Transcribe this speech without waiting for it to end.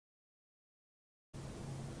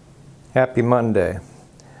Happy Monday.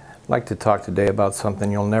 I'd like to talk today about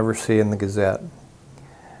something you'll never see in the Gazette.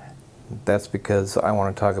 That's because I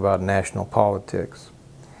want to talk about national politics.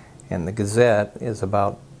 And the Gazette is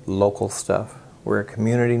about local stuff. We're a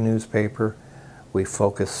community newspaper. We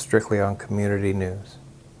focus strictly on community news.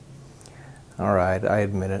 All right, I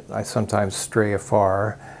admit it. I sometimes stray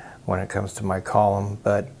afar when it comes to my column,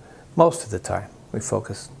 but most of the time we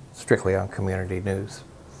focus strictly on community news.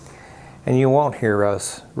 And you won't hear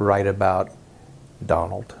us write about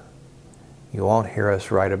Donald. You won't hear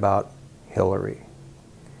us write about Hillary.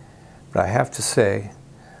 But I have to say,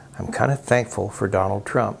 I'm kind of thankful for Donald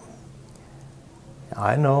Trump.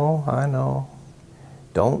 I know.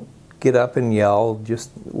 Don't get up and yell,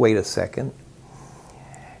 just wait a second.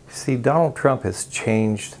 See, Donald Trump has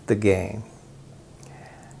changed the game.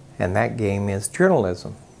 And that game is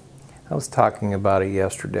journalism. I was talking about it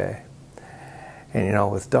yesterday. And you know,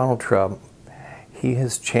 with Donald Trump, he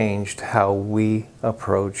has changed how we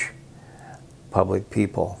approach public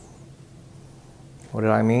people. What did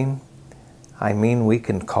I mean? I mean we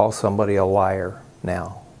can call somebody a liar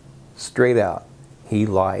now. Straight out, he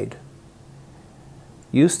lied.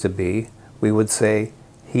 Used to be, we would say,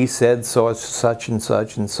 he said so such and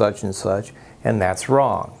such and such and such, and that's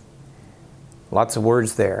wrong. Lots of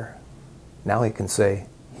words there. Now he can say,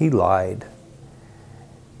 he lied.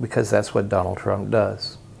 Because that's what Donald Trump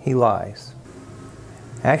does. He lies.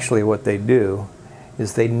 Actually, what they do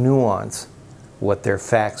is they nuance what their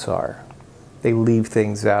facts are. They leave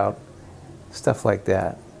things out, stuff like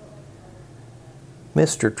that.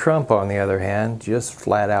 Mr. Trump, on the other hand, just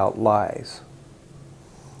flat out lies.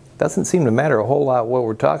 Doesn't seem to matter a whole lot what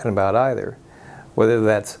we're talking about either. Whether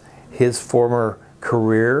that's his former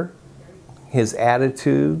career, his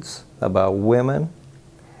attitudes about women,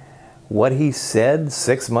 what he said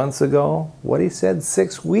 6 months ago, what he said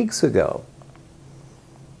 6 weeks ago.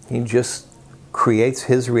 He just creates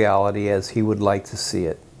his reality as he would like to see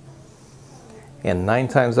it. And 9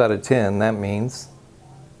 times out of 10, that means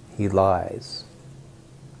he lies.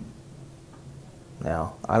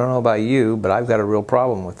 Now, I don't know about you, but I've got a real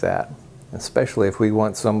problem with that, especially if we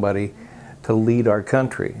want somebody to lead our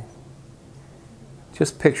country.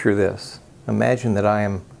 Just picture this. Imagine that I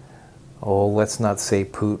am, oh, let's not say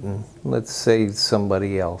Putin, let's say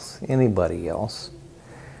somebody else, anybody else,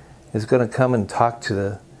 is going to come and talk to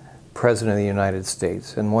the President of the United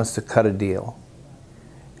States and wants to cut a deal.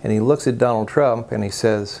 And he looks at Donald Trump and he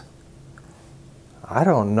says, I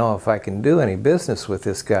don't know if I can do any business with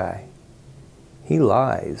this guy. He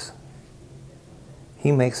lies.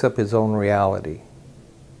 He makes up his own reality.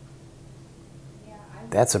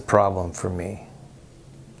 That's a problem for me.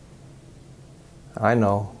 I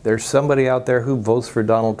know there's somebody out there who votes for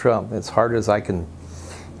Donald Trump. As hard as I can,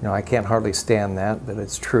 I can't hardly stand that, but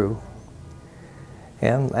it's true.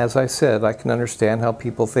 And as I said, I can understand how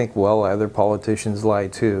people think, well, other politicians lie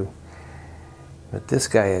too. But this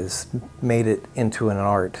guy has made it into an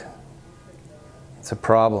art. It's a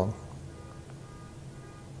problem.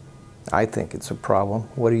 I think it's a problem.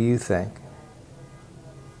 What do you think?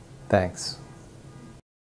 Thanks.